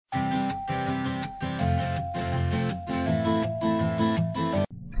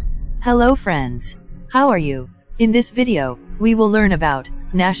Hello friends. How are you? In this video, we will learn about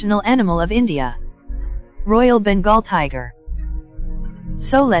National Animal of India, Royal Bengal Tiger.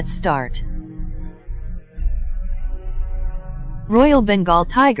 So let's start. Royal Bengal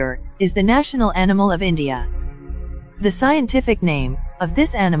Tiger is the national animal of India. The scientific name of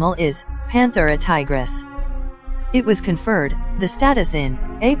this animal is Panthera Tigris. It was conferred the status in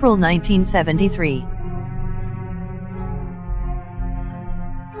April 1973.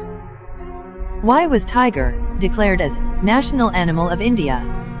 Why was tiger declared as National Animal of India?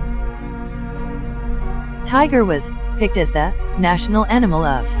 Tiger was picked as the national animal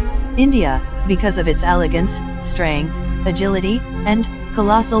of India because of its elegance, strength, agility, and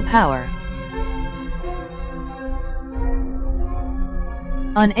colossal power.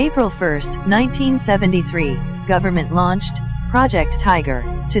 On April 1, 1973, government launched Project Tiger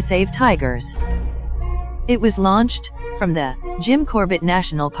to save tigers. It was launched from the Jim Corbett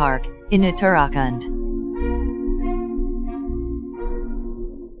National Park in Uttarakhand.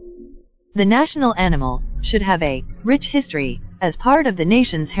 The national animal should have a rich history as part of the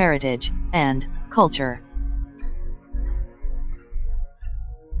nation's heritage and culture.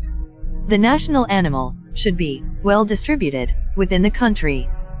 The national animal should be well distributed within the country.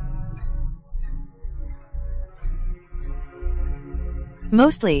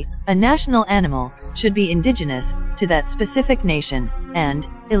 Mostly, a national animal should be indigenous to that specific nation and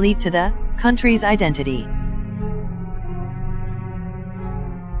elite to the country's identity.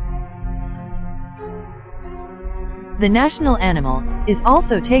 The national animal is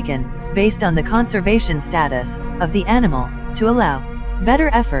also taken based on the conservation status of the animal to allow better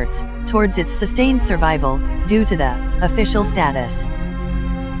efforts towards its sustained survival due to the official status.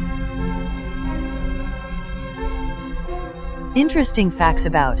 Interesting facts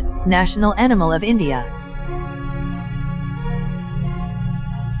about National Animal of India.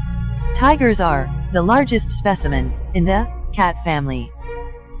 Tigers are the largest specimen in the cat family.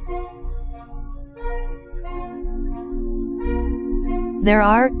 There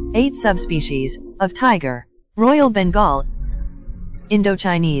are 8 subspecies of tiger: Royal Bengal,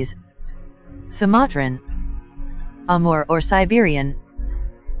 Indo-Chinese, Sumatran, Amur or Siberian,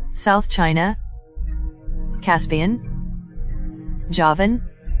 South China, Caspian, Javan,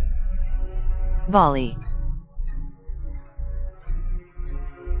 Bali.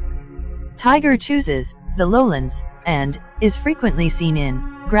 Tiger chooses the lowlands and is frequently seen in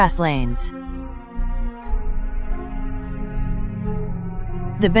grasslands.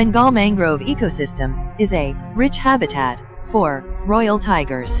 The Bengal mangrove ecosystem is a rich habitat for royal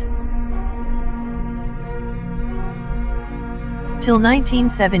tigers. Till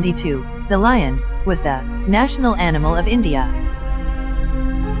 1972, the lion was the national animal of India.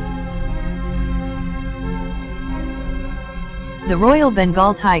 The Royal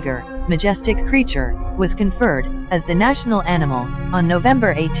Bengal Tiger, majestic creature, was conferred as the national animal on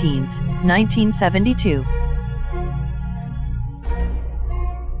November 18, 1972.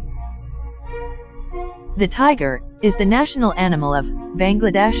 The tiger is the national animal of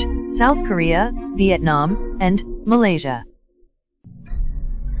Bangladesh, South Korea, Vietnam, and Malaysia.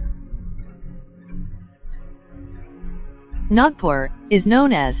 Nagpur is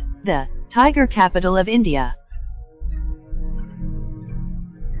known as the tiger capital of India.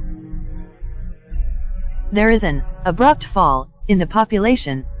 There is an abrupt fall in the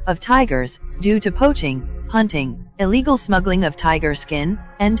population of tigers due to poaching, hunting, illegal smuggling of tiger skin,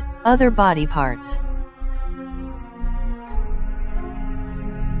 and other body parts.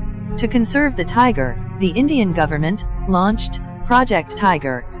 To conserve the tiger, the Indian government launched Project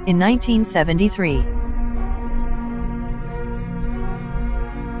Tiger in 1973.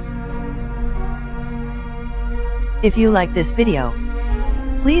 If you like this video,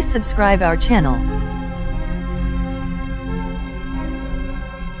 please subscribe our channel.